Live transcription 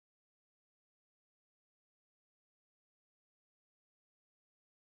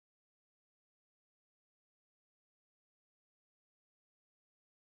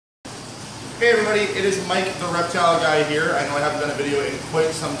Hey everybody, it is Mike the Reptile Guy here. I know I haven't done a video in quite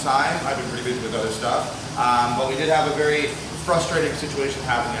some time. I've been pretty busy with other stuff. But we did have a very frustrating situation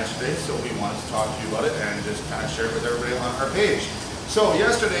happen yesterday, so we wanted to talk to you about it and just kind of share it with everybody on our page. So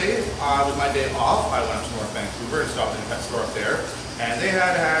yesterday was my day off. I went up to North Vancouver and stopped in a pet store up there. And they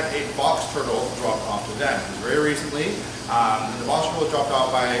had a box turtle dropped off to them. It was very recently. The box turtle was dropped off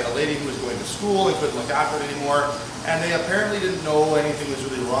by a lady who was going to school and couldn't look after it anymore. And they apparently didn't know anything was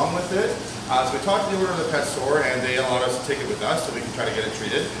really wrong with it. So we talked to the owner of the pet store and they allowed us to take it with us so we can try to get it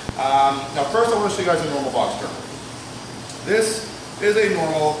treated. Now first I want to show you guys a normal box turtle. This is a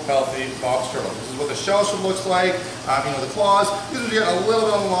normal, healthy box turtle. This is what the shell should look like. You know, the claws, these are getting a little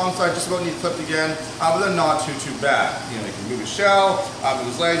bit on the long side, just about need clipped again, but they're not too bad. You know, he can move his shell, move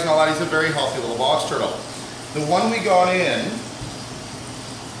his legs and all that. He's a very healthy little box turtle. The one we got in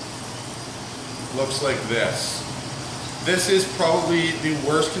looks like this. This is probably the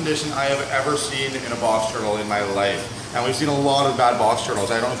worst condition I have ever seen in a box turtle in my life. And we've seen a lot of bad box turtles.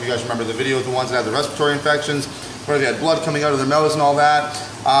 I don't know if you guys remember the video of the ones that had the respiratory infections, where they had blood coming out of their mouths and all that.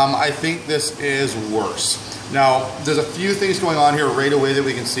 I think this is worse. Now, there's a few things going on here right away that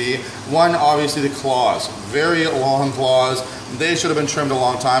we can see. One, obviously the claws. Very long claws. They should have been trimmed a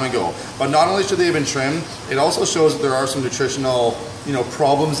long time ago. But not only should they have been trimmed, it also shows that there are some nutritional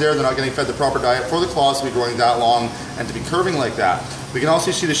problems there. They're not getting fed the proper diet for the claws to be growing that long and to be curving like that. We can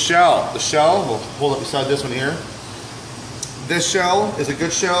also see the shell. The shell, we'll hold up beside this one here. This shell is a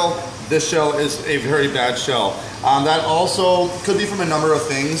good shell. This shell is a very bad shell. That also could be from a number of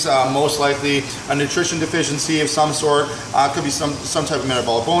things. Most likely a nutrition deficiency of some sort. Could be some type of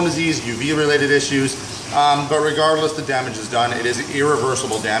metabolic bone disease, UV related issues. But regardless, the damage is done. It is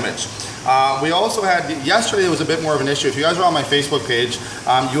irreversible damage. We also had, yesterday was a bit more of an issue. If you guys were on my Facebook page,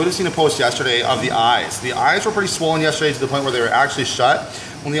 you would have seen a post yesterday of the eyes. The eyes were pretty swollen yesterday to the point where they were actually shut.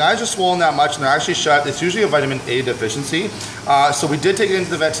 When the eyes are swollen that much and they're actually shut, it's usually a vitamin A deficiency. So we did take it into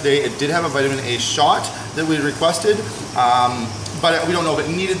the vet today. It did have a vitamin A shot that we requested. But we don't know if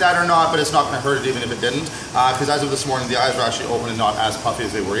it needed that or not, but it's not going to hurt it even if it didn't. Because as of this morning, the eyes are actually open and not as puffy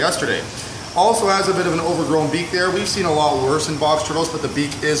as they were yesterday. Also has a bit of an overgrown beak there. We've seen a lot worse in box turtles, but the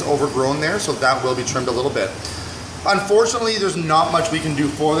beak is overgrown there, so that will be trimmed a little bit. Unfortunately, there's not much we can do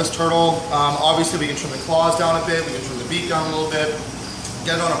for this turtle. Obviously, we can trim the claws down a bit, we can trim the beak down a little bit,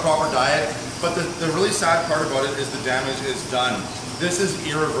 get it on a proper diet, but the really sad part about it is the damage is done. This is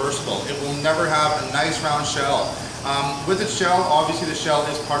irreversible. It will never have a nice round shell. With its shell, obviously the shell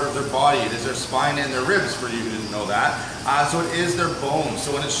is part of their body. It is their spine and their ribs, for you who didn't know that. So it is their bones.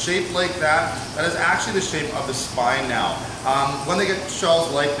 So when it's shaped like that, that is actually the shape of the spine now. When they get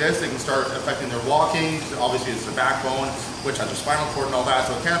shells like this, they can start affecting their walking. Obviously it's the backbone, which has their spinal cord and all that,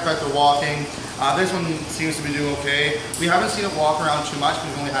 so it can affect their walking. This one seems to be doing okay. We haven't seen it walk around too much,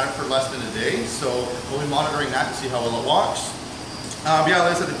 because we've only had it for less than a day, so we'll be monitoring that to see how well it walks. Yeah,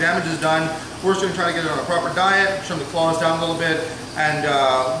 like I said, the damage is done. We're just going to try to get it on a proper diet, trim the claws down a little bit, and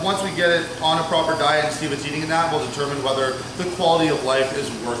once we get it on a proper diet and see if it's eating that, we'll determine whether the quality of life is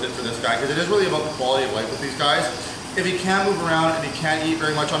worth it for this guy, because it is really about the quality of life with these guys. If he can't move around and he can't eat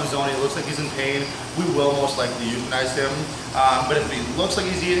very much on his own, he looks like he's in pain, we will most likely euthanize him. But if he looks like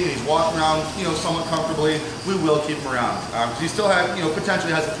he's eating and he's walking around, somewhat comfortably, we will keep him around. Because he still has,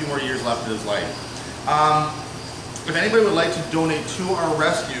 potentially has a few more years left in his life. If anybody would like to donate to our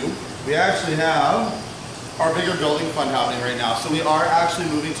rescue, we actually have our bigger building fund happening right now. So we are actually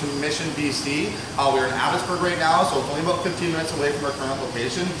moving to Mission, BC. We're in Abbotsford right now, so it's only about 15 minutes away from our current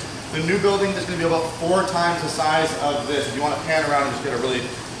location. The new building is going to be about 4 times the size of this. If you want to pan around and just get a really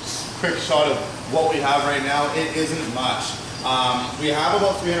quick shot of what we have right now, it isn't much. We have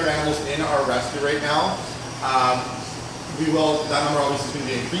about 300 animals in our rescue right now. That number obviously is going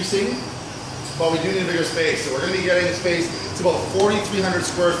to be increasing. But we do need a bigger space, so we're going to be getting a space. It's about 4,300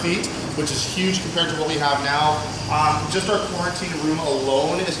 square feet, which is huge compared to what we have now. Just our quarantine room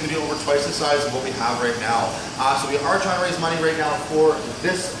alone is going to be over twice the size of what we have right now. So we are trying to raise money right now for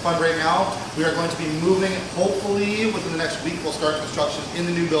this fund right now. We are going to be moving, hopefully within the next week, we'll start construction in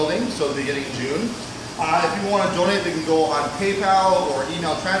the new building, so the beginning of June. If you want to donate, they can go on PayPal or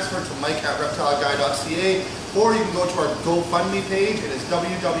email transfer to mike@reptileguy.ca, or you can go to our GoFundMe page. It is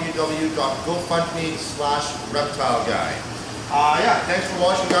www.gofundme/reptileguy. Yeah, thanks for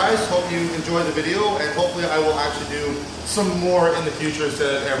watching, guys. Hope you enjoyed the video, and hopefully I will actually do some more in the future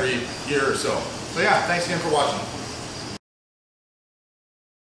instead of every year or so. So yeah, thanks again for watching.